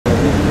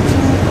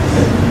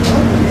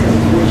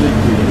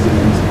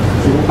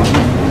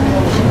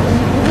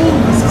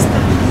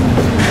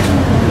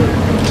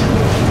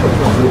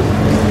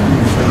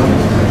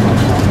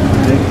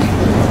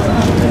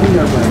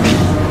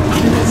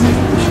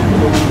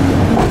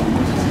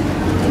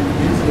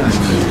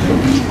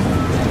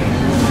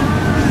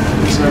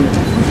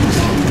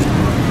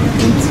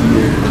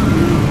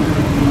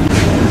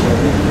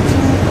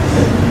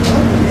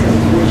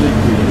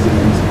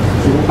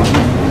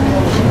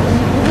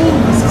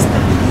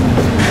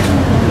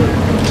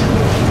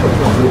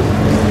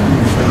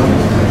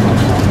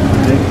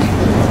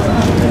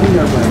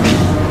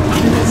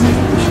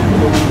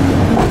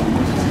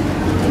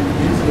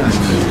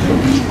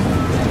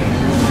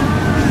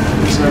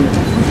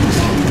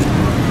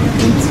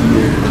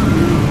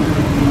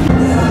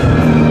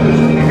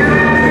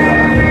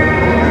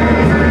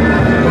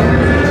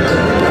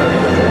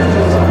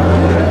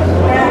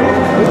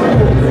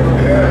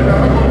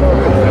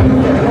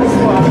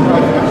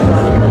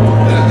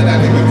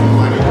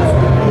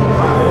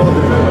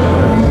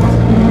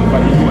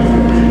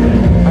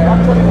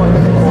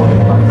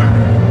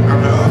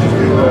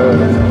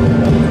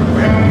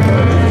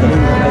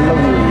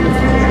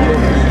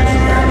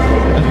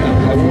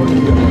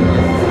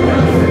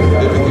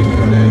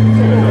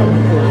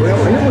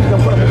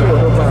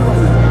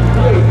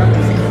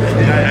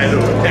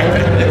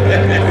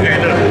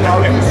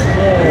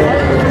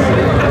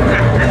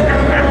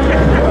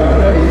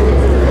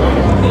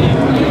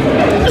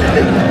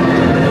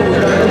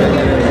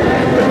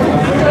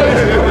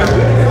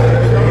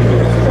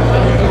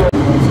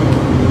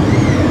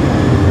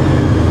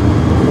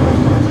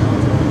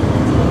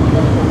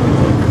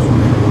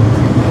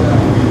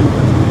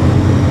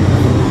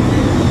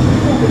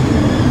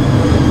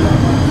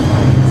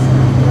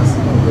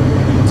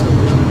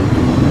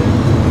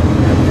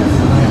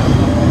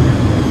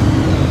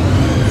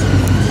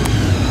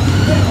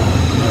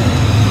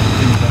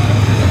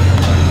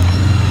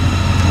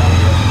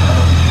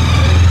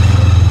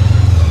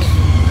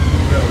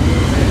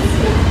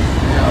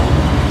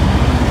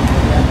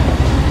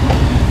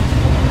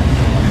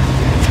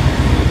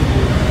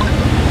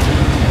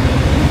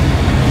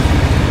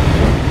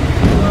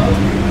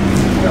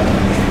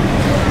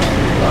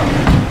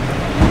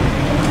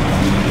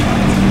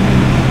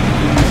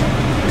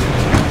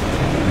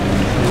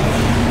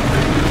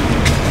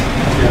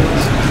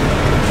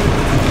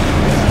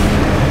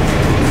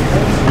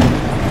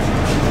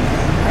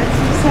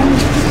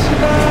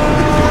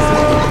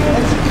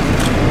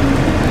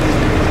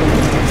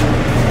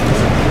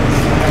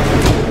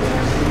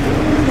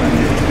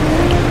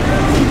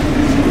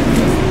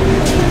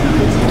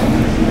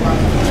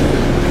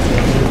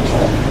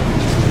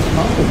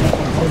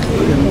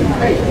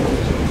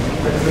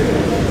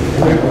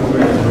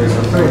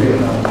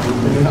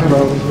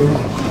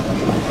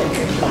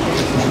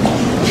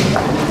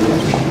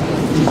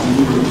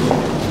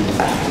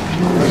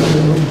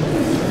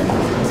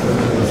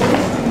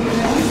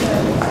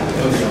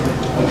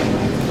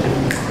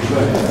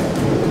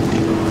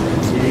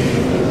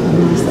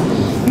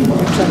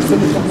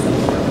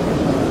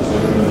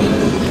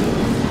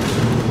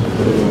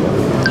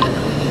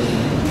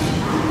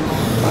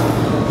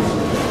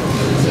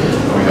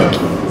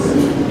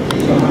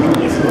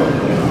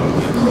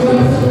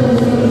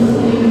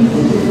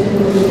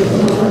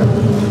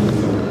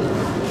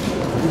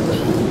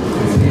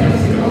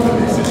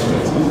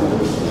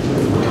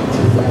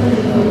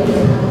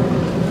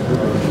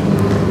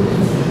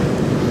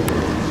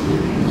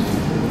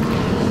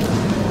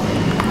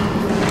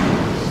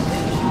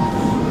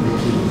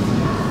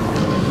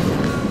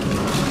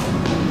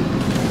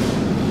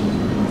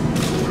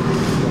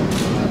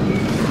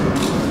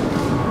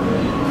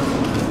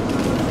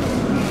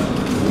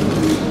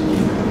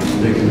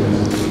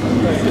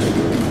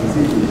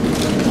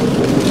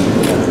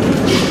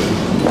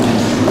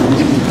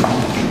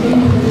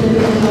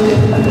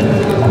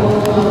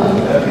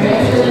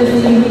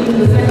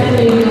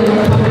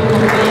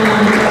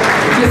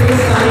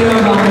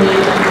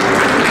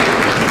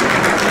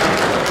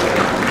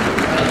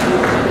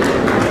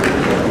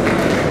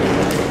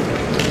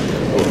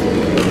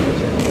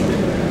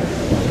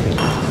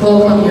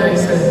Welcome, Your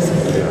Excellency.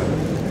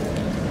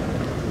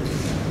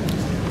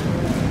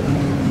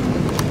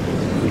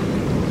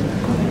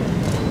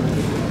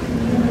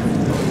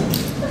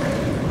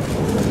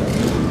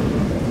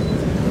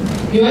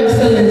 Your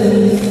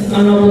Excellencies,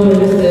 Honorable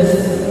Ministers,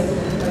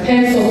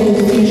 heads of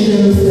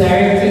institutions,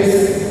 directors,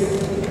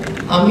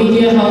 our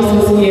media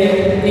houses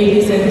here,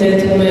 ladies and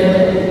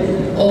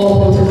gentlemen,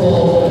 all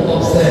protocol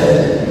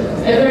observed.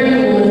 A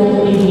very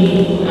warm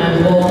evening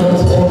and welcome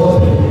to all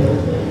of you.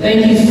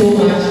 Thank you so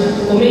much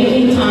for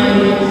making time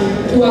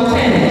to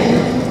attend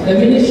the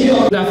Ministry of...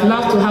 I'd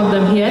love to have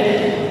them here,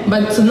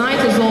 but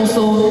tonight is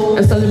also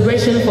a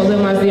celebration for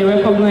them as they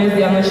recognize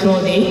their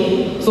National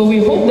Day. So we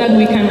hope that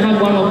we can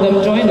have one of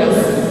them join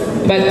us.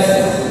 But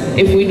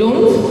if we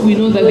don't, we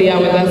know that they are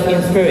with us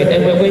in spirit,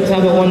 and we're going to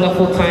have a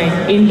wonderful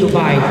time in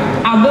Dubai.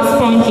 At this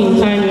point in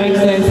time, Your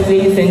Excellencies,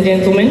 ladies and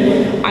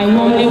gentlemen, I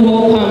warmly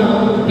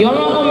welcome the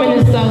Honorable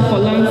Minister for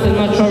Lands and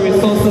Natural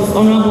Resources,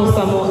 Honorable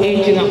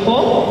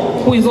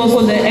Jinapor, who is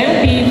also the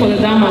MP for the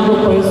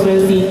Damago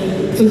constituency,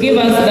 to give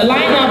us the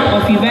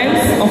lineup of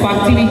events, of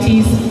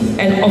activities,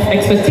 and of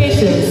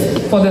expectations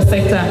for the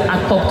sector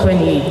at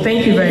COP28.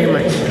 Thank you very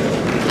much.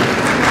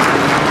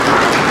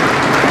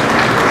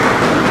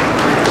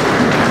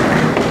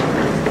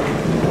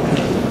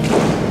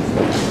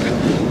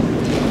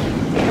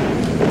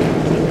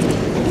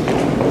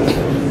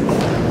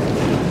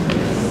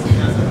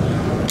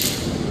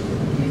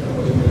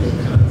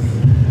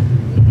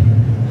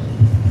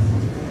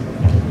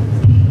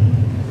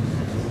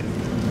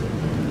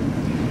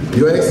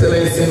 Your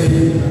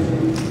Excellency,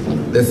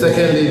 the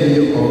Second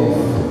Lady of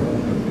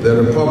the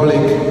Republic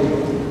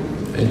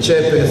and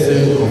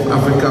Chairperson of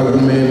Africa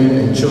Women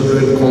and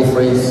Children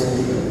Conference,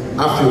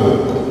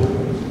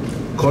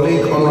 AFIWOC,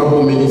 colleague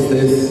honorable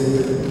ministers,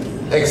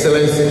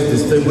 Excellencies,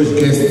 distinguished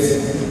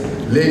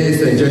guests,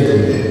 ladies and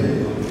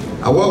gentlemen,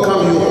 I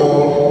welcome you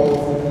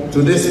all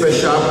to this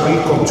special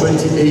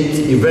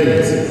pre-COP28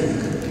 event,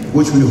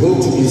 which we hope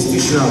to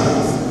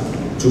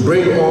institutionalize to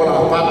bring all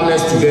our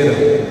partners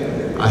together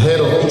ahead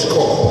of each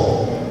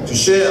COP, to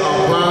share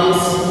our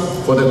plans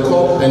for the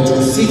COP and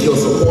to seek your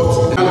support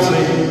in the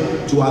country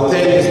to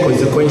attend this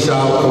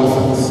consequential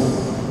conference.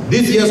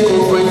 This year's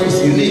conference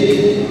is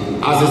unique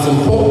as its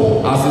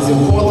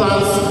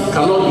importance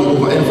cannot be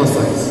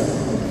overemphasized.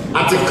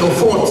 Article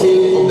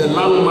 14 of the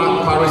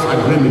landmark Paris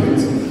Agreement,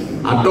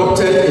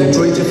 adopted in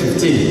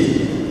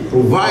 2015,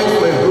 provides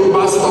for a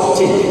global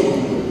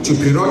stocktake to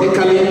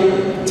periodically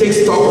take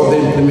stock of the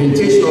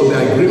implementation of the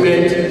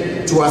agreement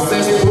to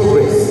assess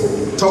progress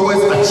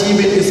towards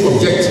achieving its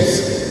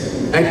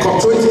objectives, and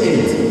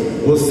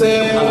COP28 will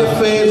serve as the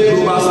first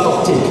global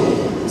stocktake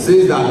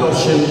since the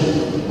adoption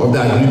of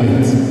the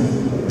agreement.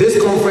 This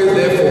conference,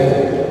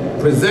 therefore,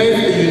 presents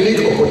a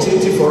unique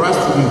opportunity for us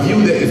to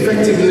review the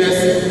effectiveness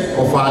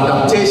of our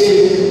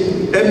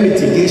adaptation and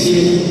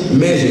mitigation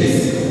measures,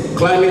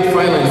 climate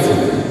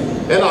financing,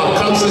 and our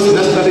country's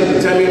nationally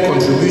determined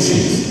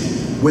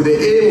contributions, with the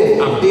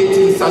aim of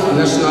updating such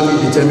nationally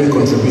determined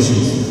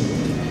contributions.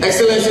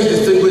 Excellencies,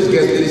 distinguished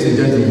guests, ladies and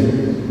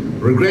gentlemen,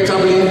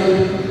 regrettably,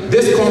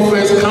 this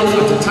conference comes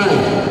at a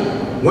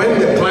time when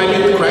the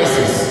climate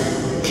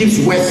crisis keeps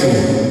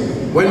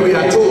worsening, when we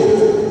are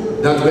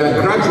told that we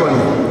are gradually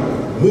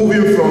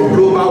moving from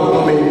global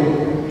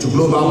warming to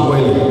global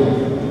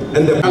boiling,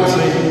 and the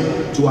country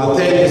to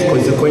attend this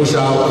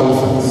consequential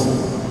conference.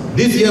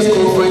 This year's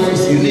conference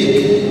is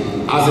unique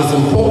as its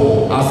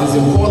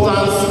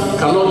importance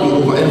cannot be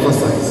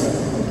overemphasized.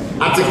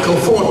 Article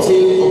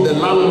 14 of the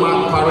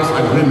landmark Paris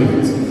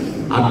Agreement,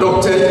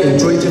 adopted in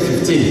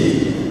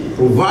 2015,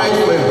 provides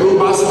for a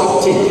global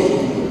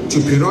stocktake to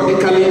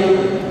periodically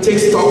take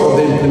stock of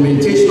the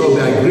implementation of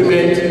the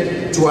agreement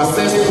to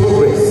assess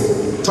progress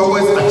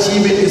towards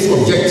achieving its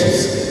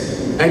objectives,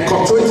 and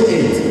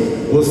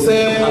COP28 will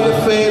serve as the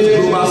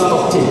first global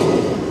stocktake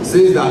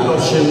since the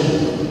adoption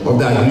of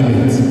the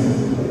agreement.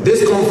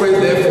 This conference,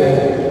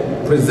 therefore,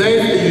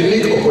 presents a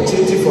unique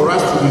opportunity for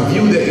us to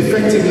review the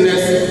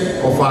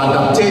effectiveness of our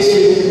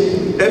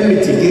adaptation and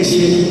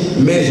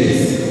mitigation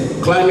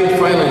measures, climate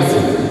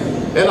financing,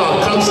 and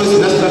our country's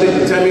nationally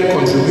determined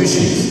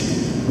contributions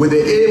with the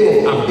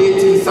aim of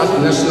updating such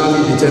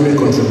nationally determined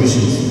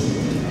contributions.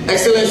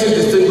 Excellencies,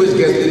 distinguished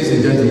guests, ladies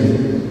and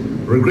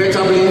gentlemen,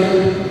 regrettably,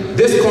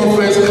 this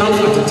conference comes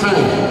at a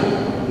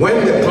time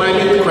when the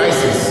climate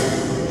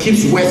crisis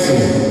keeps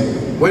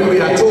worsening, when we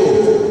are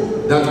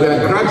told that we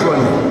are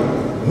gradually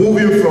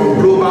moving from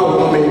global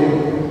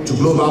warming to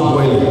global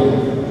boiling.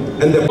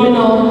 And the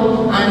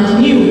and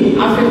new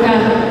Africa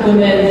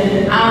Women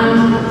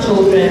and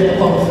Children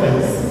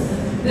Conference.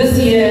 This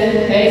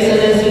year, Her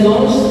Excellency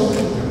launched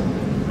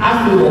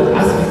AfriWalk,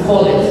 as we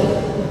call it,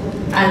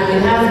 and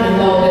it has been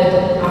lauded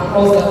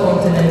across the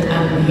continent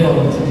and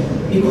beyond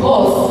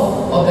because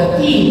of the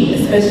theme,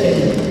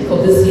 especially for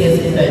this year's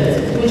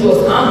event, which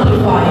was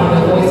amplifying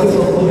the voices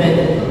of women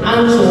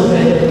and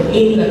children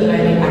in the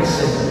climate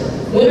action.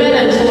 Women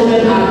and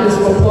children are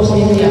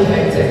disproportionately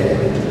affected.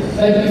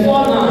 But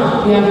before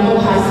now, we have not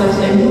had such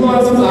a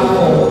numerous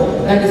platform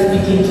that is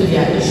speaking to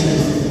their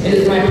issues. It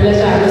is my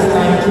pleasure at this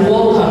time to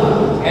welcome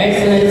Her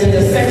Excellency,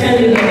 the Second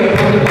Lady of the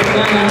Republic of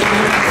Ghana,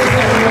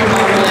 Sister Simira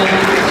Bawumia, to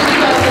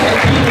give us a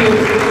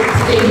keynote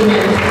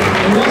statement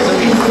on what she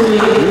is doing,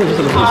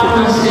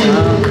 partnership.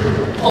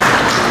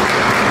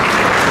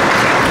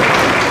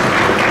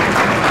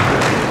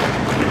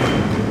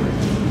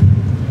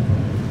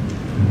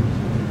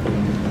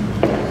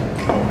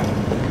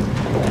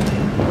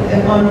 The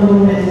Honorable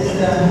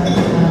Minister of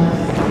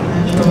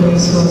Natural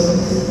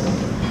Resources,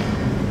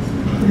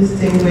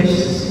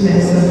 distinguished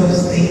Minister of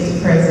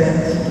State present,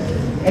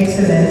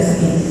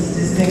 Excellencies,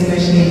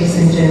 distinguished ladies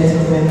and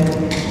gentlemen,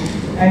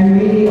 I'm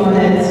really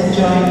honored to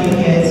join you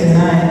here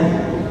tonight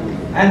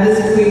at this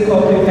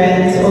pre-COP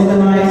event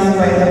organized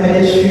by the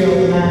Ministry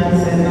of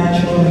Lands and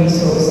Natural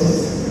Resources.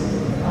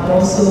 I'd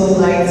also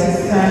like to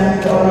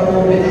thank the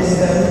Honorable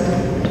Minister,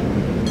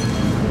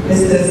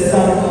 Mr.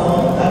 Samuel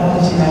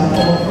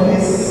Jinapor, for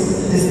his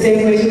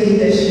distinguished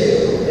leadership.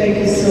 Thank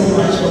you so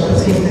much for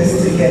putting this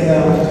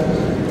together.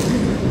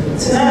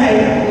 Tonight,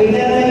 we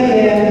gather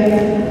here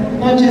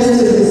not just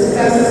to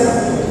discuss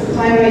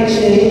climate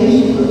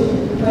change,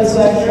 but to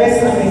address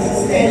some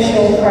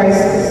existential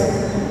crisis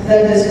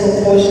that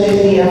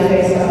disproportionately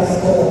affects us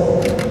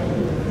all.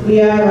 We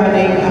are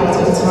running out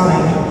of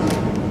time.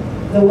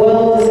 The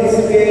world is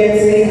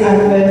experiencing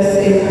adverse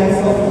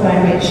impacts of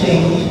climate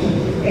change.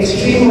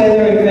 Extreme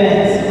weather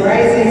events,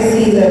 rising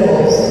sea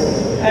levels,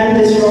 and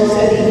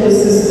disrupted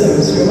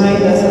ecosystems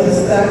remind us of the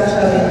stark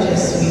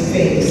challenges we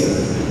face.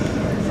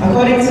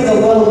 According to the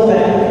World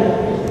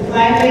Bank,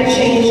 climate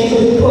change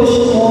could push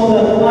more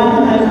than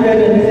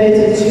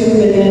 132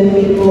 million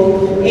people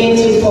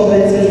into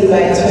poverty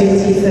by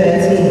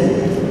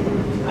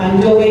 2030,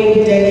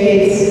 undoing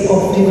decades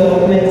of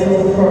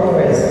developmental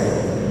progress.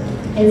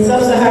 In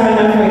sub-Saharan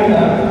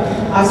Africa,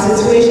 our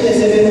situation is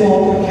even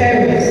more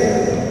precarious.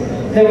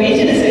 The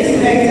region is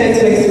expected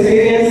to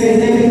experience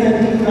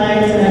significant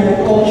declines in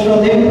agricultural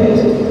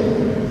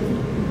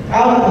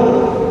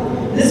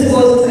output. This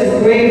poses a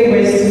grave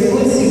risk to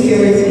food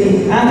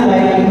security and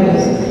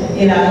livelihoods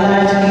in our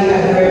largely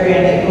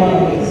agrarian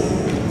economies.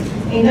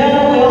 In Ghana,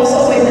 we're also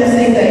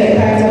witnessing the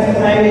impact of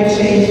climate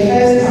change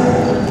firsthand.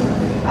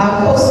 Our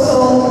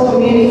coastal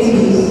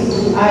communities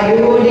are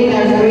eroding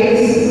at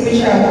rates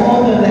which are more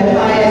than the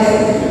highest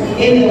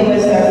in the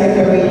West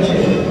Africa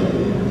region,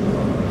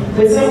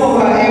 with some of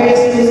our areas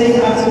losing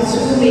up to 2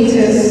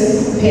 meters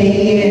per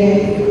year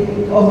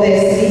of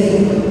their sea.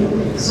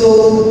 So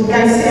you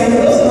can see,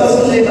 for those of us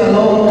who live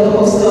along the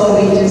coastal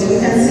regions, we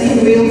can see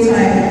in real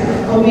time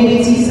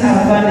communities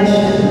are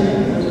vanishing.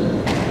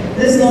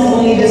 This not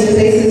only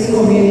displaces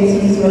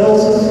communities, but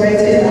also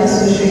threatens our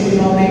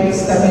socio-economic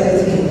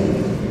stability.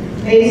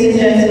 Ladies and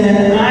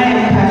gentlemen, I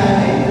am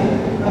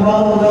passionate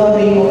about the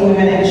well-being of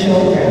women and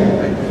children.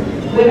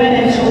 Women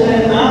and children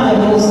are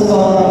the most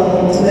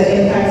vulnerable to the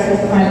impacts of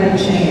climate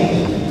change,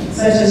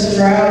 such as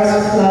droughts,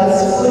 floods,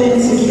 food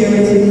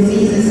insecurity,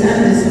 diseases, and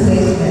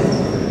displacement.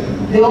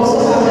 They also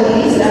have the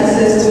least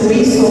access to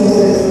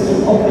resources,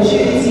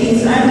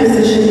 opportunities, and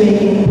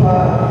decision-making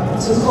power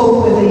to cope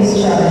with these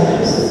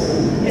challenges.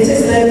 It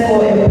is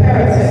therefore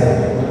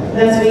imperative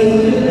that we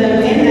include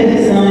them in the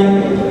design,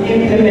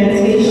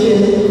 implementation,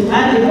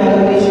 and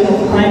evaluation of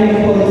climate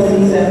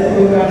policies and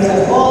programs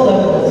at all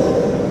levels.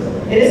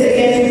 It is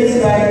against this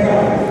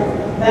background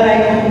that I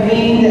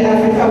convened the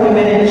Africa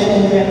Women and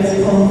Children's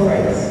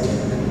Conference.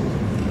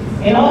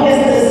 In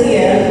August this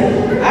year,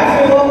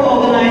 AfriWalk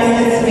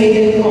organized its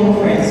maiden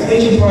conference,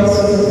 which brought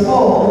to the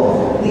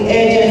fore the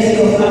urgency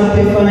of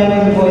amplifying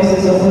the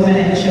voices of women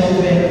and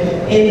children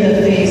in the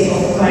face of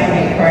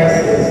climate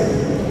crisis.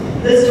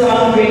 This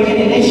groundbreaking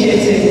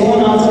initiative, born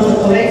out of a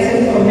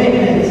collective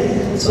commitment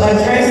to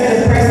address the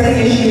pressing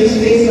issues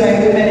faced by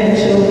women and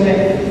children,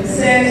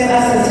 serves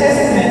as a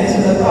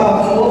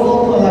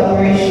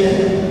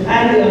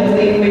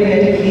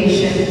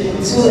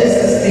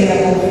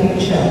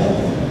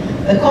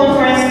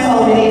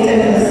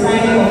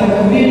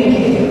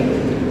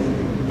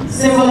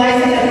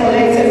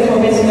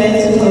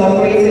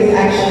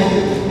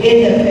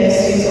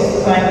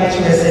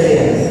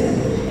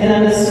in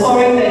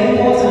underscoring the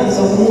importance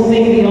of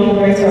moving beyond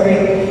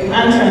rhetoric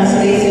and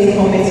translating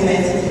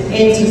commitment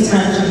into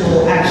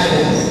tangible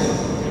actions.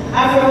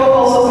 AfriWork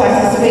also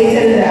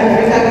participated in the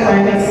Africa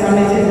Climate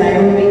Summit in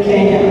Nairobi,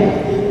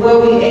 Kenya, where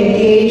we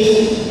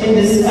engaged in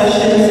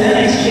discussions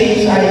and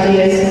exchanged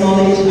ideas,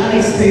 knowledge, and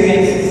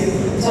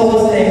experiences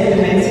towards the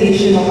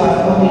implementation of our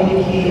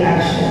communique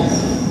actions.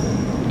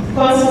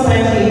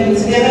 Consequently,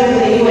 together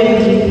with the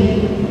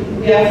UNDP,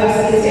 we are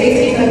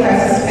facilitating the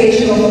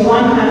participation of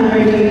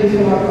 100 youth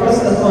from across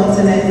the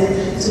continent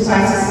to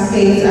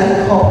participate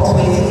at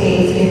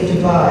COP28 in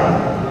Dubai.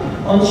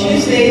 On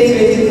Tuesday,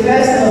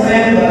 21st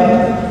November,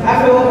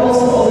 AfriWork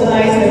also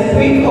organized a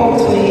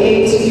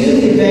pre-COP28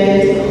 youth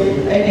event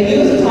and the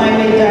Youth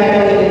Climate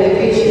Dialogue and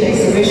Education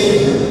Exhibition.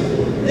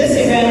 This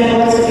event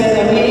brought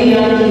together many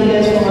young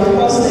leaders from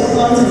across the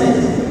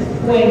continent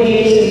who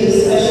engaged in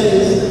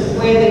discussions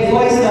where they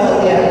voiced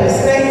out their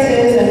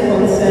perspectives and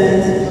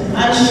concerns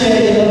and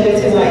shared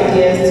innovative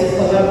ideas to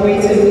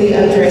collaboratively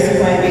address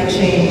climate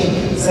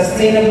change,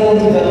 sustainable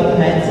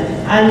development,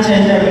 and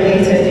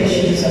gender-related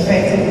issues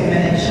affecting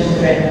women and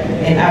children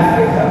in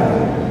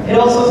Africa. It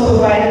also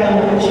provided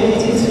an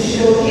opportunity to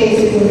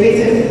showcase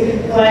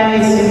innovative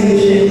climate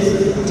solutions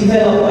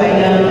developed by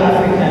young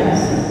Africans.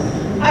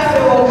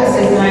 AfriWork has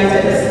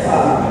ignited a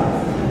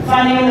spark,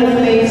 fanning the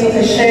flames of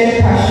a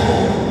shared passion.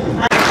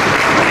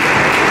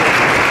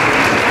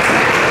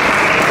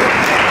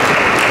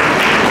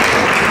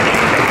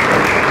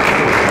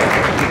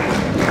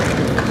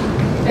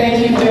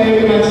 Thank you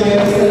very much, Your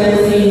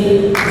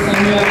Excellency,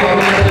 Simira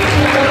Bawumia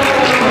Gala.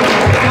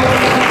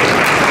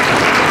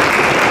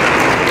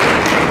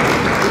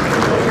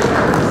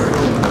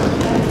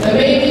 The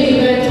main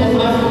event of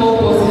AfriWork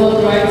was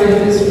held right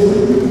in this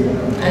room,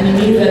 and it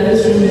means that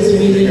this room is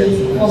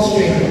really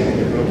fostering.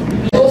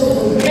 Those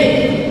who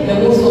make the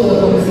most of the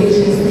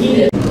conversations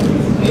needed.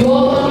 We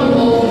welcome you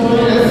all to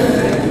join us.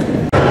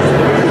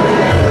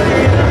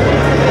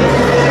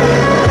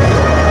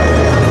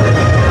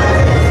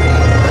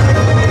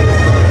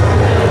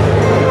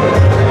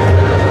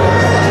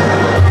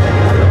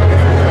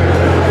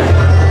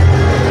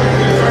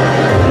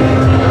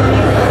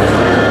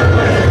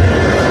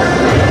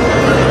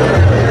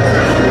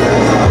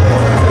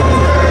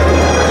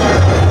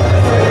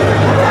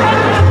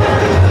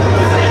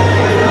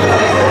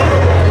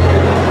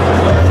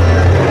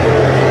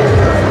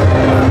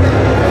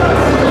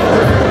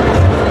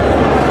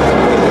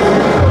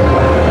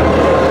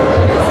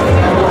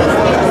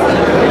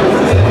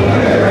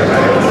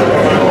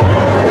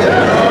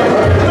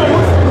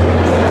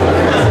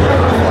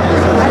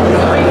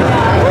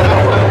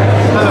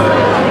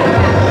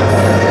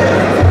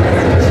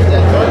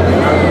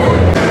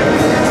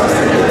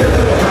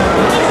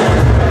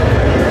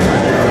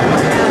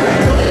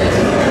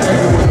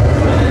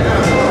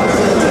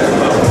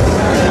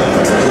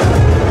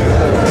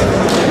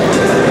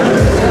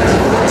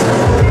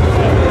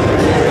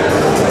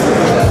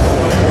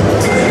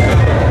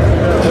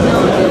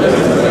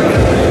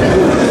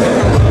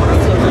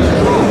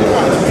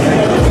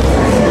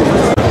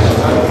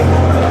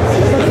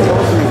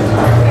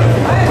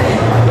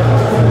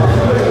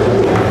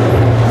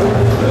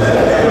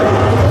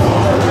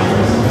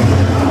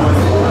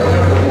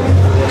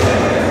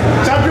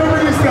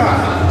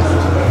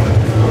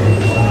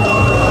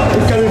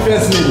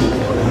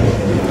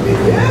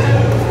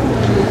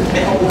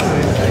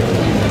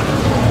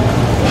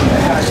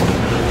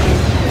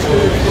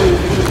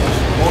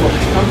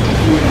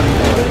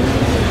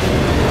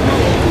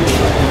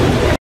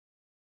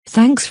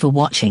 Thanks for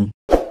watching.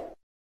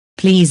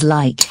 Please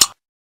like,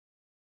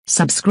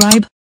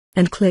 subscribe,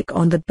 and click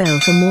on the bell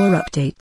for more updates.